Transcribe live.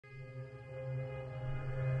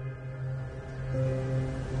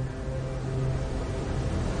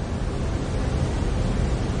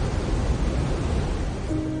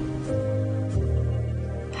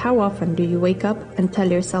how often do you wake up and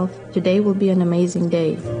tell yourself, today will be an amazing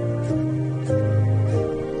day?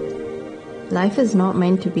 Life is not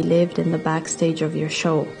meant to be lived in the backstage of your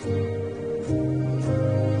show.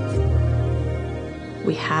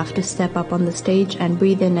 We have to step up on the stage and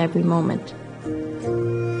breathe in every moment,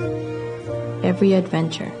 every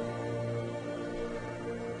adventure.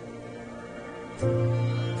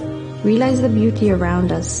 Realize the beauty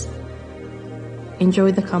around us.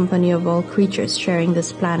 Enjoy the company of all creatures sharing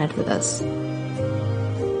this planet with us.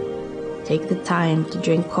 Take the time to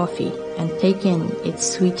drink coffee and take in its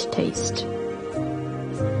sweet taste.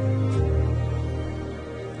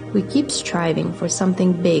 We keep striving for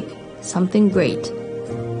something big, something great,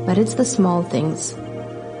 but it's the small things.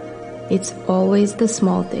 It's always the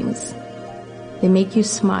small things. They make you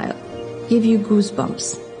smile, give you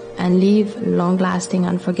goosebumps, and leave long-lasting,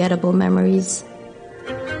 unforgettable memories.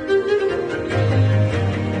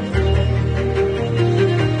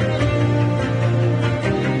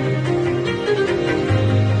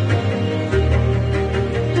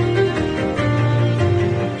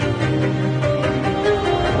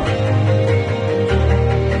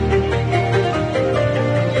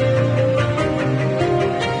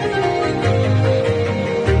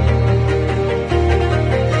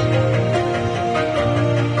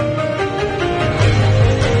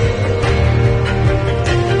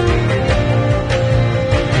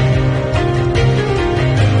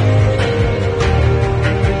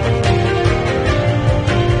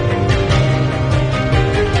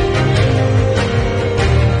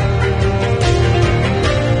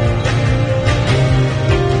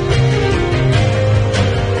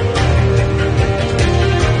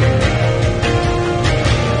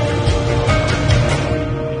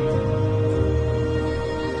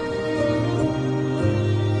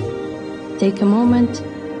 Take a moment,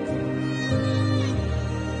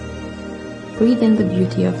 breathe in the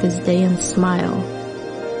beauty of this day and smile.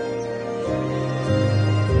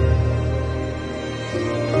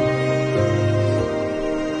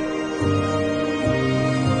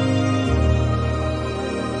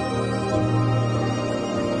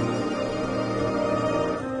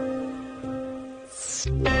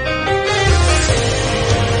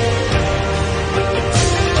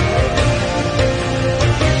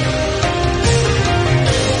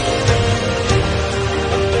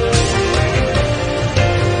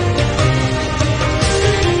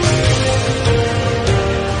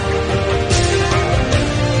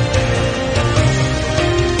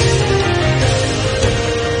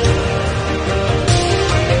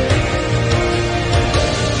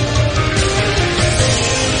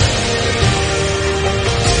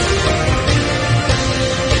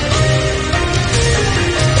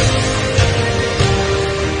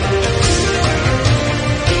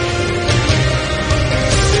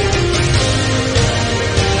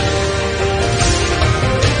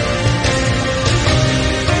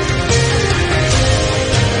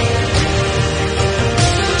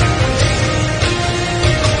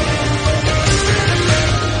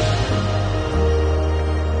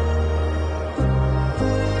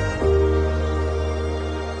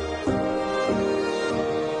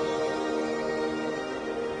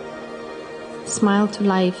 Smile to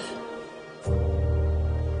life,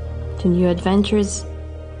 to new adventures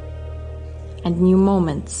and new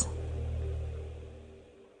moments.